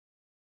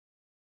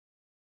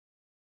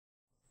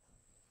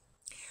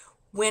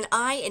When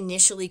I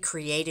initially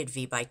created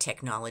VBuy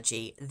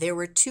Technology, there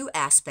were two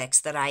aspects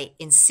that I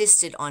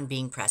insisted on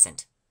being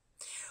present.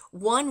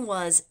 One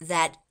was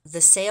that the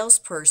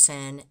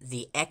salesperson,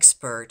 the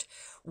expert,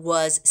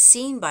 was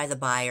seen by the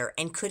buyer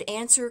and could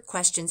answer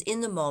questions in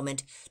the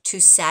moment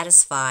to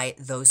satisfy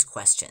those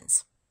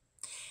questions.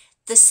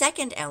 The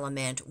second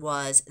element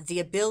was the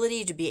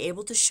ability to be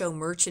able to show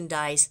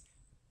merchandise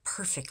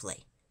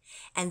perfectly.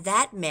 And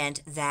that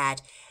meant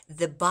that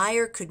the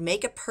buyer could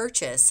make a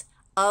purchase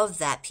of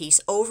that piece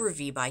over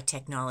VBuy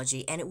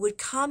Technology and it would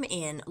come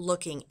in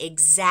looking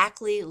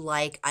exactly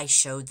like I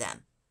showed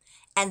them.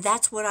 And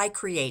that's what I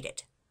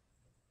created.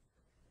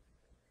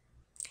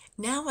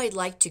 Now I'd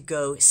like to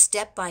go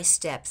step by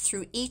step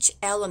through each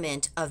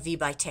element of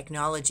VBuy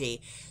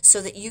Technology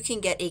so that you can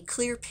get a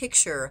clear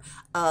picture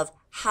of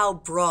how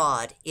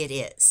broad it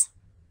is.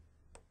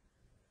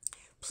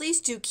 Please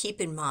do keep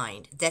in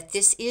mind that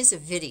this is a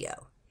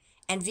video,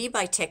 and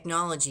VBuy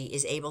Technology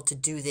is able to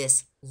do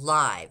this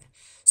live.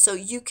 So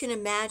you can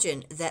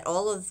imagine that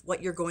all of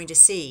what you're going to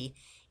see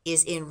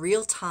is in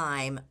real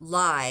time,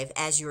 live,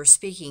 as you're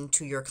speaking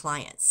to your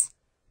clients.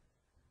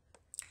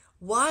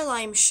 While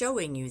I'm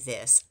showing you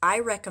this, I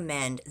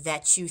recommend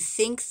that you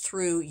think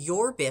through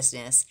your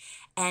business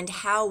and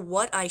how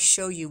what I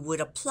show you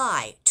would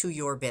apply to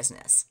your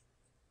business.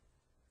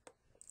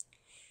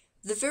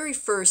 The very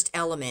first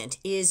element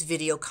is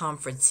video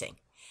conferencing,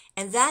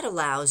 and that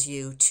allows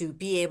you to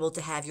be able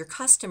to have your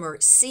customer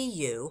see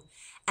you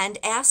and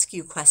ask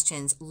you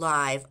questions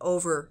live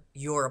over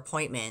your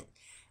appointment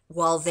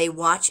while they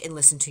watch and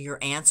listen to your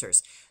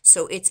answers.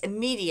 So it's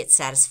immediate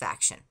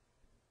satisfaction.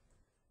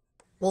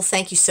 Well,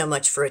 thank you so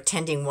much for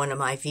attending one of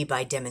my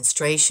VBuy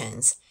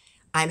demonstrations.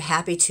 I'm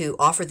happy to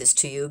offer this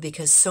to you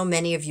because so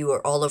many of you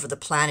are all over the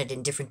planet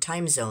in different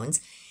time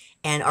zones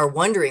and are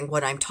wondering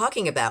what I'm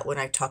talking about when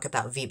I talk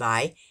about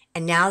VBuy,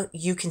 and now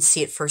you can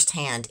see it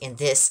firsthand in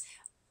this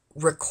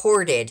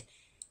recorded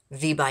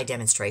VBuy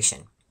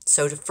demonstration.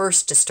 So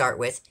to start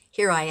with,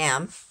 here I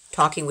am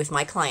talking with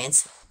my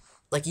clients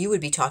like you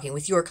would be talking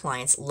with your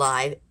clients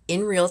live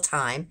in real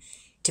time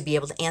to be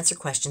able to answer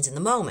questions in the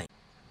moment.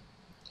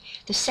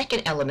 The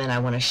second element I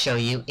want to show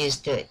you is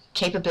the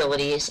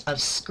capabilities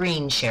of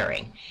screen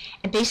sharing.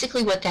 And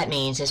basically what that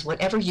means is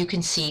whatever you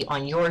can see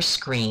on your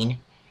screen,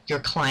 your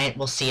client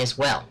will see as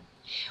well,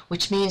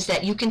 which means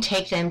that you can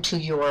take them to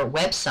your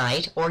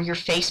website or your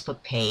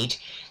Facebook page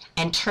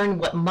and turn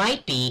what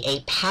might be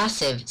a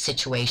passive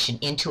situation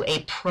into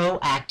a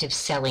proactive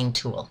selling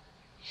tool.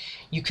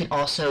 You can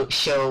also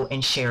show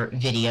and share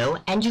video,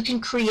 and you can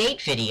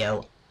create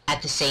video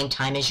at the same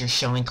time as you're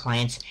showing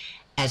clients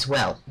as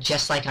well,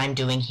 just like I'm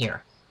doing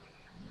here.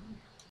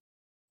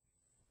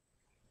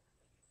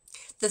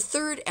 The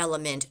third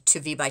element to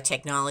VBuy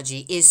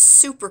Technology is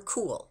super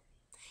cool.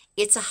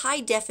 It's a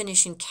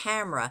high-definition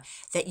camera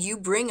that you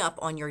bring up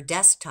on your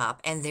desktop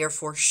and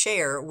therefore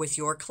share with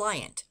your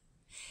client.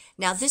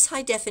 Now, this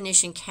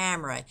high-definition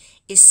camera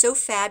is so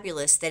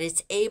fabulous that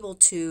it's able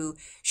to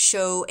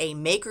show a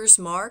maker's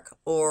mark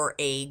or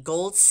a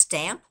gold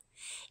stamp.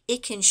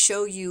 It can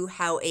show you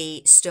how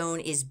a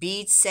stone is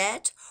bead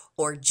set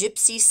or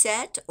gypsy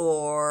set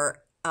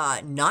or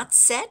not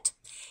set.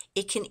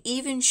 It can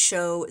even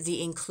show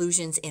the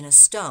inclusions in a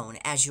stone,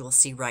 as you'll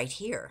see right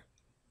here.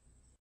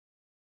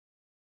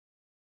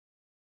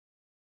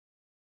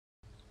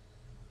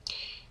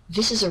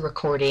 This is a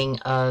recording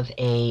of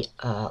a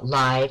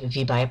live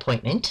VBuy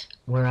appointment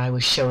where I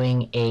was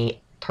showing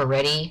a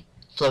Peretti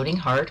floating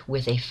heart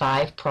with a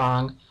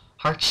 5-prong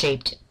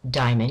heart-shaped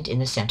diamond in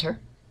the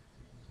center.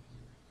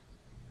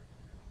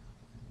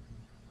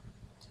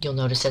 You'll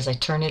notice as I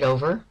turn it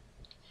over,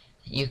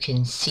 you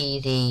can see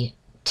the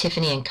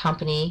Tiffany &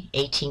 Company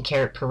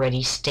 18-karat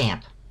Peretti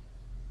stamp.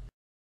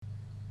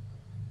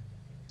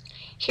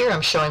 Here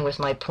I'm showing with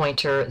my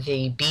pointer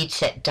the bead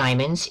set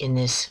diamonds in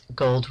this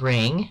gold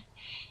ring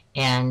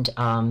and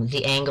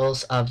the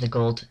angles of the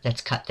gold that's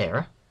cut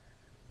there.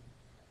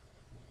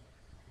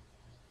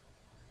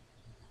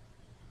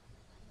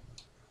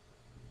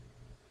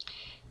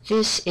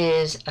 This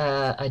is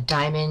a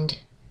diamond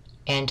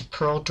and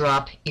pearl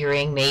drop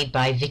earring made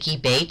by Vicki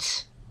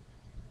Bates.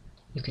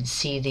 You can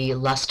see the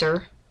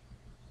luster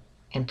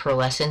and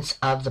pearlescence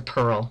of the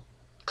pearl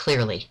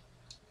clearly.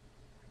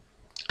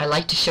 I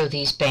like to show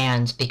these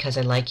bands because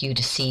I like you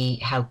to see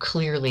how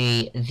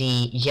clearly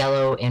the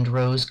yellow and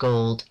rose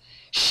gold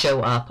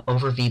show up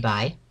over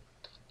VBuy,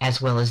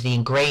 as well as the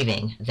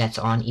engraving that's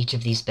on each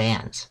of these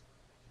bands.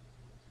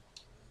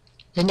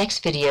 The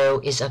next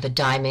video is of a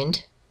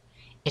diamond.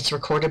 It's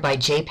recorded by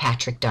J.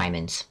 Patrick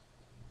Diamonds.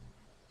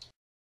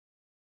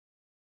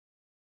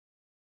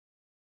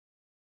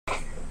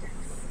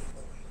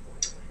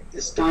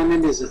 This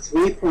diamond is a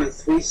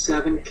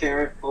 3.37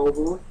 carat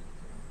oval.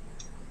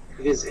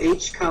 It is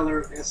H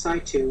color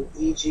Si2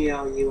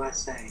 EGL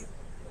USA.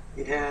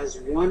 It has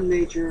one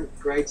major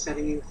grade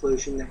setting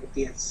inclusion that would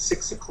be at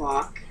 6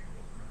 o'clock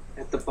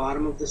at the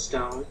bottom of the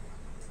stone.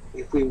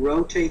 If we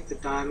rotate the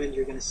diamond,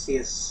 you're going to see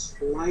a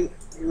slight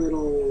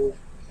little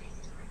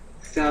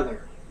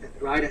feather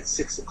right at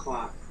 6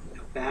 o'clock.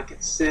 back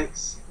at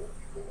 6,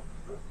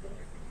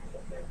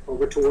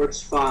 over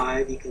towards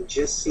 5, you can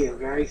just see a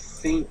very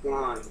faint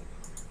line.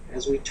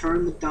 As we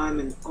turn the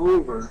diamond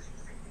over,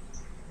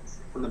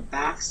 on the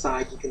back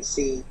side you can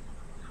see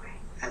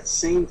that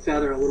same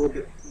feather a little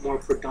bit more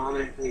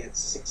predominantly at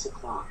 6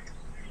 o'clock.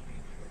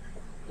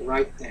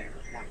 Right there,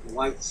 that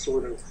white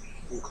sort of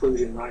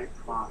inclusion right at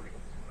the bottom.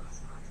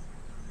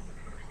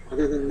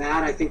 Other than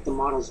that, I think the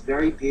model's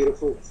very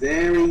beautiful,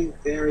 very,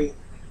 very,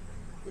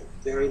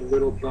 very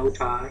little bow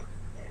tie.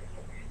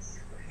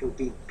 It'll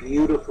be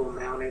beautiful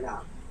mounted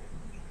up.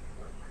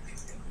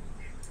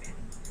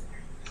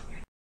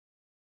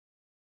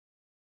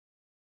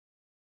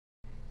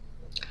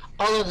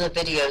 All of the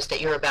videos that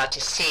you're about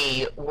to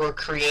see were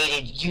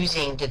created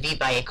using the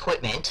VBuy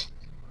equipment.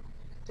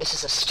 This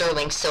is a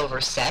sterling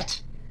silver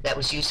set that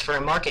was used for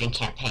a marketing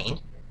campaign.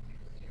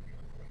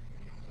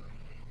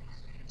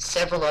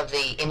 Several of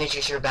the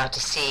images you're about to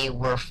see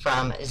were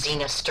from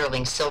Zena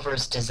Sterling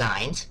Silver's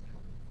designs.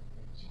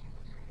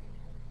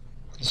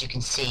 As you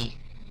can see,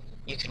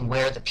 you can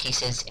wear the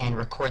pieces and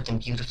record them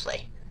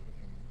beautifully.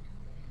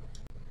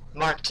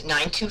 Marked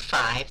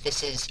 925,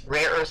 this is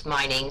Rare Earth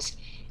Mining's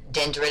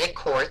dendritic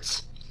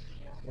quartz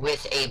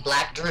with a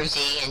black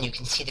druzy, and you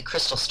can see the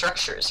crystal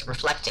structures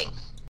reflecting.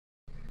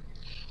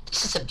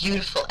 This is a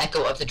beautiful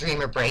echo of the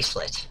Dreamer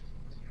bracelet.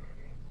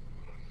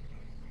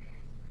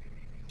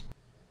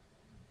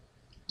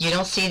 You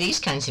don't see these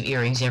kinds of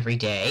earrings every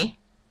day.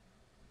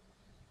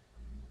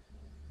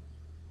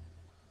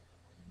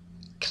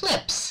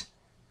 Clips.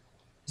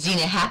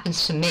 Zena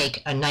happens to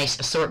make a nice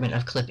assortment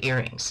of clip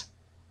earrings.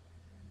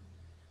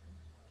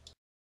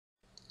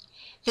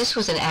 This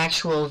was an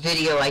actual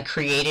video I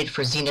created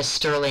for Zena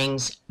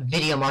Sterling's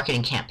video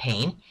marketing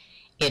campaign.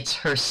 It's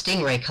her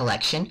stingray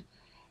collection,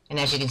 and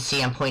as you can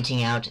see, I'm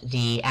pointing out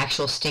the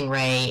actual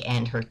stingray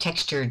and her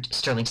textured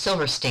sterling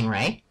silver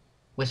stingray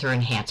with her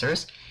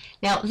enhancers.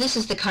 Now, this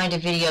is the kind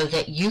of video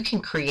that you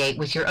can create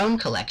with your own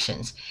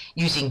collections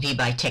using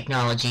VBuy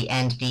technology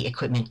and the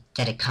equipment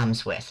that it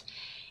comes with.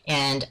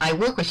 And I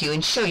work with you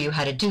and show you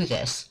how to do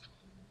this.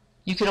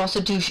 You can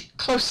also do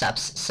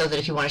close-ups so that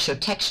if you want to show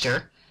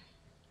texture,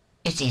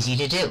 it's easy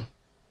to do.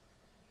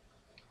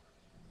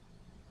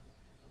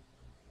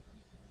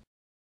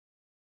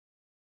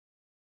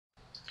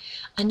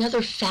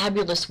 Another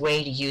fabulous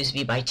way to use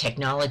VBuy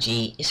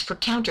technology is for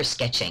counter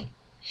sketching.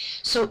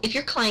 So if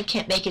your client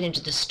can't make it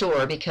into the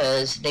store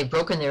because they've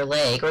broken their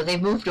leg or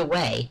they've moved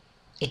away,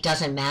 it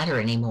doesn't matter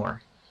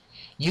anymore.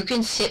 You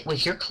can sit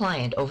with your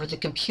client over the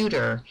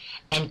computer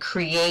and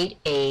create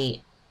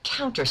a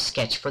counter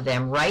sketch for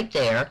them right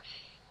there.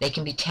 They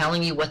can be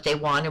telling you what they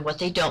want and what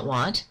they don't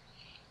want,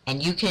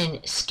 and you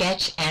can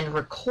sketch and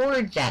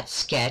record that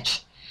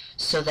sketch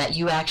so that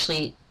you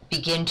actually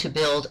begin to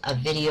build a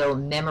video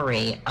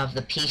memory of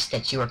the piece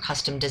that you are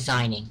custom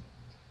designing.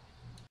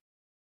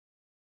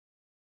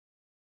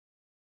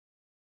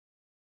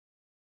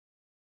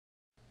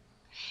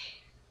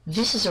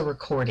 This is a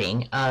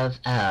recording of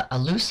a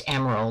loose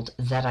emerald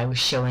that I was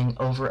showing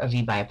over a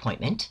VBuy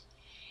appointment.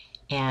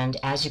 And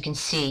as you can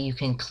see, you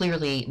can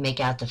clearly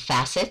make out the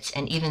facets,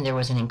 and even there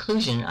was an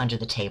inclusion under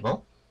the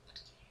table.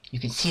 You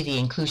can see the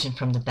inclusion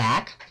from the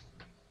back.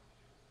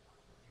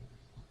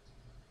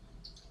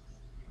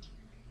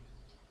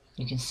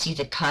 You can see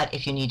the cut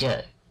if you need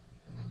to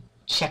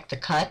check the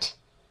cut.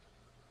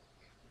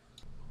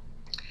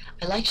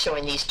 I like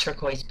showing these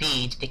turquoise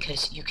beads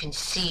because you can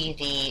see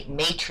the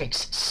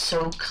matrix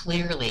so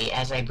clearly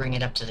as I bring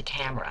it up to the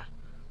camera.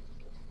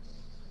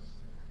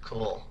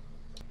 Cool.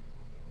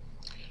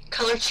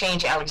 Color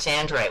change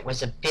alexandrite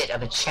was a bit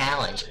of a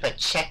challenge, but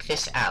check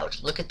this out.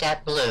 Look at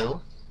that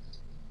blue.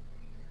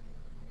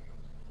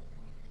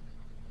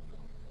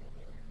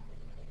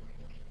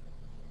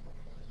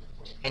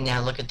 And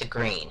now look at the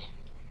green.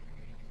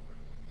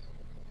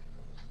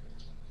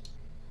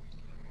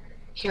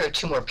 Here are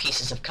two more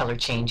pieces of color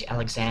change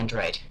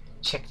alexandrite.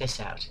 Check this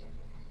out.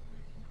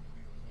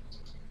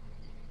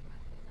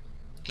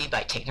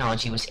 VBuy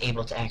technology was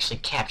able to actually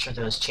capture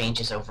those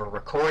changes over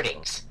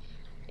recordings.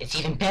 It's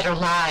even better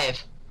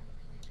live.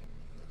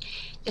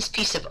 This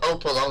piece of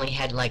opal only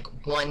had like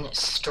one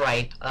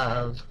stripe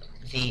of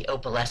the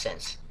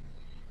opalescence,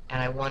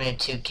 and I wanted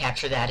to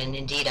capture that, and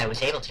indeed I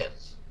was able to.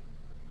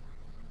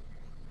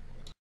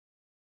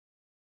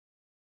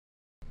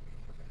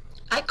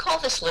 I call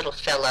this little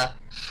fella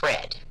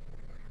Fred,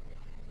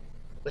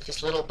 with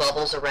his little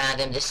bubbles around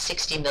him, this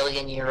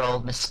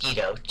 60-million-year-old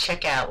mosquito.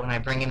 Check out when I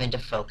bring him into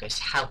focus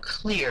how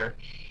clear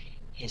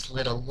his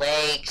little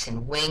legs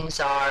and wings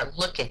are.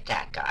 Look at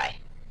that guy.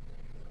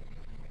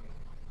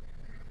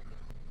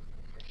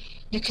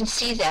 You can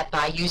see that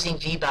by using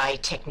VBuy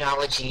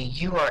technology,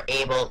 you are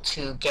able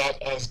to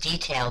get as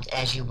detailed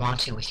as you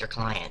want to with your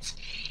clients,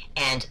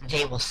 and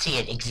they will see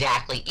it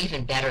exactly,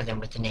 even better than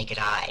with the naked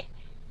eye.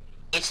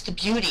 It's the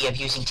beauty of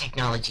using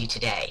technology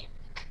today.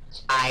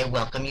 I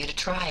welcome you to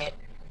try it.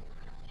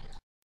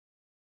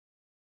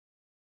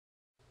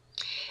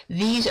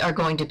 These are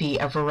going to be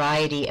a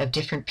variety of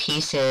different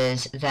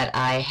pieces that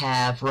I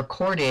have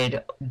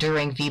recorded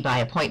during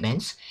VBuy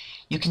appointments.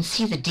 You can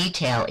see the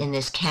detail in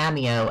this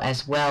cameo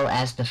as well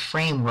as the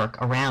framework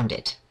around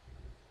it.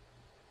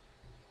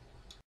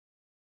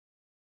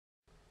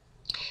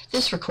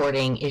 This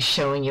recording is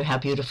showing you how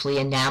beautifully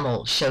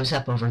enamel shows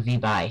up over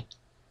VBuy.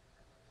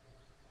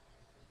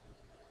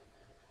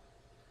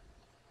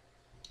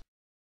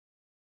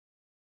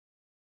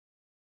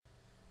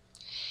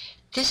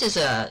 This is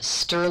a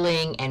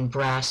sterling and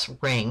brass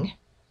ring.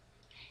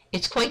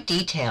 It's quite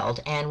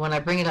detailed, and when I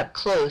bring it up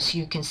close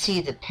you can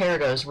see the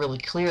peridot really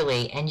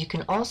clearly, and you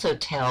can also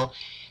tell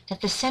that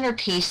the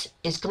centerpiece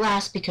is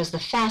glass because the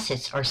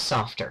facets are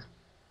softer.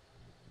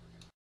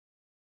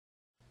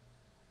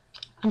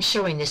 I'm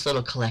showing this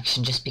little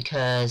collection just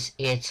because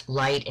it's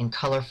light and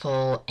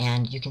colorful,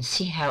 and you can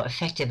see how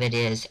effective it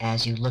is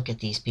as you look at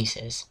these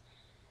pieces.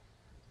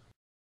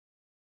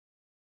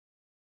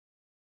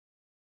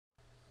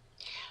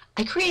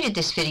 I created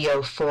this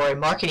video for a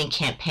marketing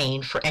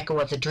campaign for Echo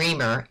of the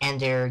Dreamer and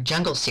their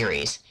Jungle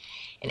series.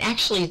 And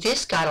actually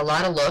this got a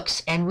lot of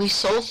looks, and we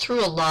sold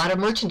through a lot of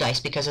merchandise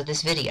because of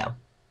this video.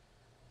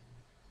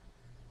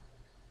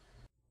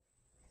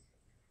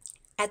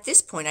 At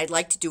this point, I'd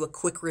like to do a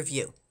quick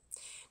review.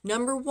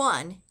 Number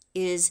one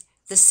is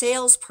the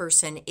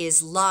salesperson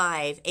is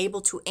live,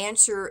 able to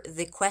answer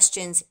the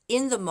questions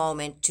in the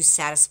moment to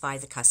satisfy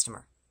the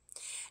customer.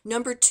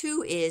 Number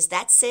two is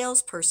that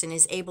salesperson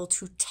is able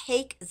to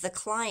take the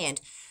client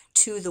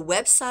to the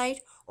website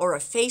or a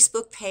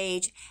Facebook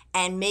page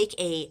and make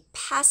a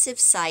passive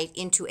site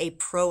into a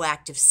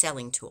proactive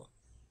selling tool.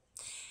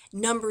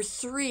 Number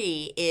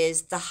three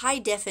is the high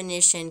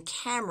definition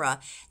camera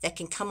that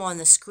can come on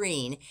the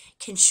screen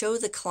can show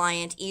the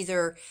client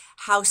either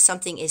how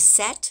something is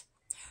set,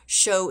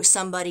 show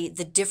somebody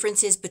the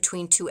differences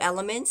between two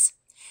elements.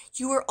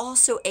 You are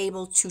also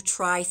able to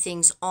try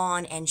things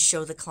on and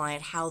show the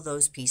client how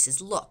those pieces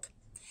look.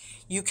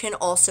 You can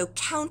also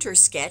counter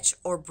sketch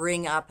or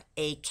bring up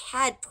a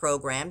CAD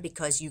program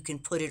because you can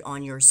put it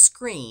on your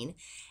screen,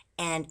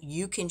 and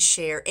you can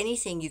share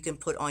anything you can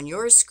put on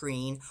your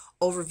screen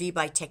over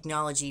VBuy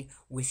technology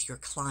with your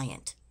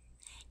client.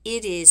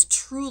 It is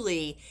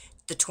truly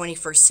the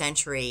 21st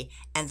century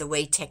and the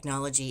way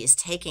technology is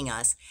taking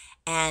us,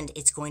 and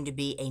it's going to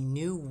be a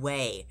new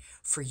way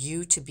for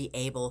you to be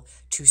able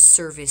to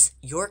service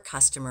your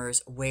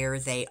customers where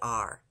they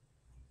are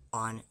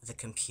on the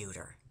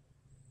computer.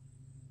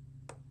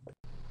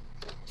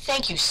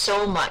 Thank you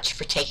so much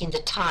for taking the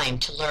time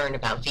to learn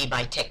about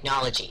VBuy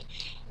technology,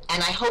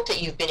 and I hope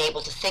that you've been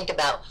able to think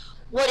about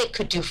what it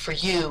could do for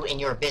you in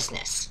your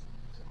business.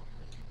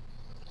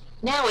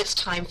 Now it's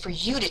time for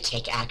you to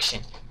take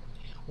action.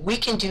 We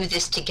can do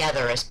this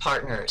together as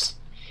partners.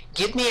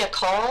 Give me a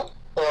call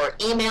or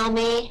email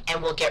me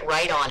and we'll get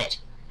right on it.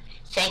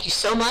 Thank you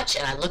so much,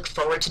 and I look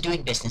forward to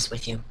doing business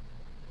with you.